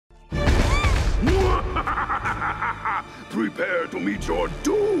Prepare to meet your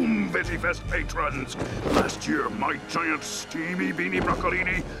doom, Veggie Fest patrons. Last year, my giant steamy beanie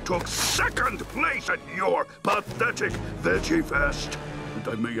broccolini took second place at your pathetic Veggie Fest. And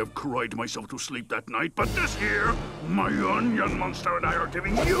I may have cried myself to sleep that night, but this year, my onion monster and I are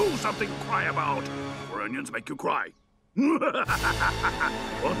giving you something to cry about. For onions make you cry. But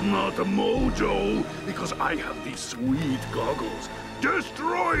not Mojo, because I have these sweet goggles.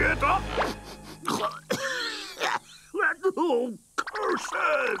 Destroy it! Oh,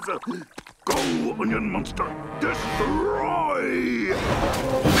 curses! Go, onion monster! Destroy!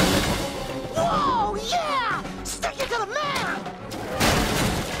 Whoa, yeah! Stick it to the man!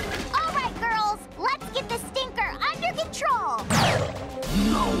 All right, girls, let's get the stinker under control.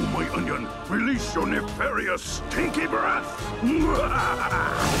 Now, my onion, release your nefarious, stinky breath!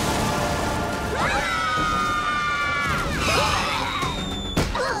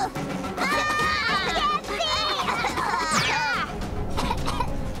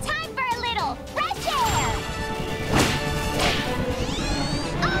 Time for a little fresh air.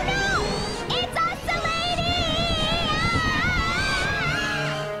 Oh no! It's oscillating!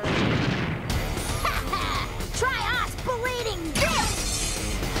 Try oscillating this!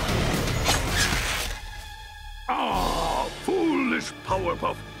 Ah, foolish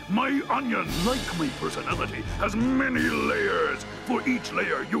Powerpuff! My onion, like my personality, has many layers. For each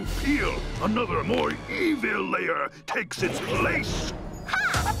layer you peel, another, more evil layer takes its place.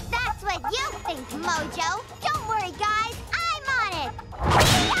 Ha! That's what you think, Mojo. Don't worry, guys. I'm on it.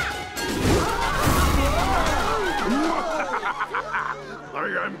 I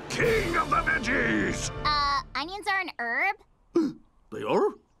am king of the veggies! Onions are an herb? They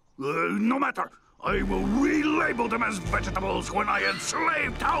are? No matter. I will relabel them as vegetables when I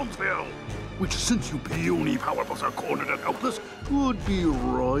enslave Townsville. Which, since you puny Powerpuffs are cornered and helpless, would be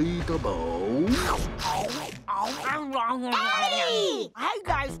right about... Eddie! Hey,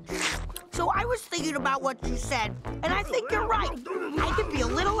 guys. So I was thinking about what you said, and I think you're right. I can be a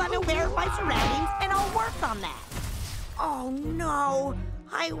little unaware of my surroundings, and I'll work on that. Oh, no.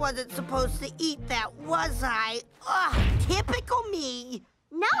 I wasn't supposed to eat that, was I? Ugh, typical me.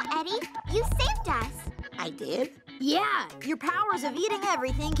 No, Eddie. You saved us. I did? Yeah, your powers of eating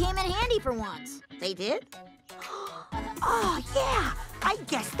everything came in handy for once. They did? Oh, yeah. I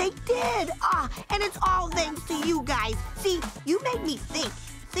guess they did. And it's all thanks to you guys. See, you made me think.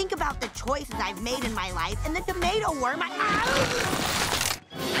 Think about the choices I've made in my life and the tomato worm What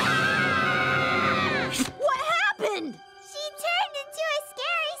happened? She turned into a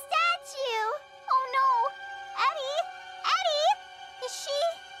scary statue. Oh, no. Eddie? Eddie? Is she...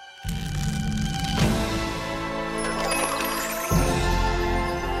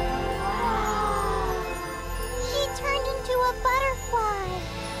 She turned into a butterfly.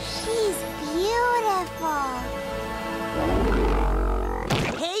 She's beautiful.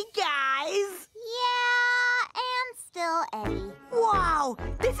 Hey, guys. Yeah, and still Eddie. Wow,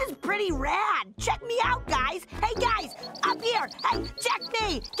 this is pretty rad. Check me out, guys. Hey, guys, up here. Hey, check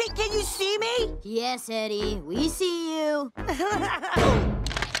me. Can you see me? Yes, Eddie, we see you.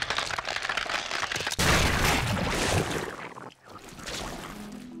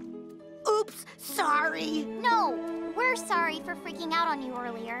 Oops, sorry. No, we're sorry for freaking out on you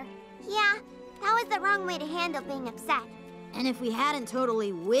earlier. Yeah, that was the wrong way to handle being upset. And if we hadn't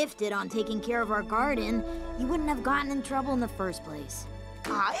totally whiffed it on taking care of our garden, you wouldn't have gotten in trouble in the first place.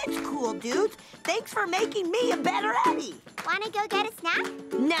 It's cool, dudes. Thanks for making me a better Eddie. Wanna go get a snack?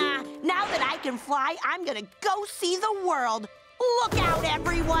 Nah, now that I can fly, I'm gonna go see the world. Look out,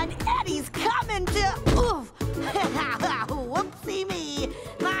 everyone. Eddie's coming to... Oof. Whoopsie me.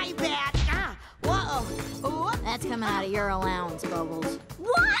 My bad. Whoa. That's coming out of your allowance, Bubbles.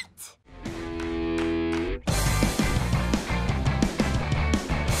 What?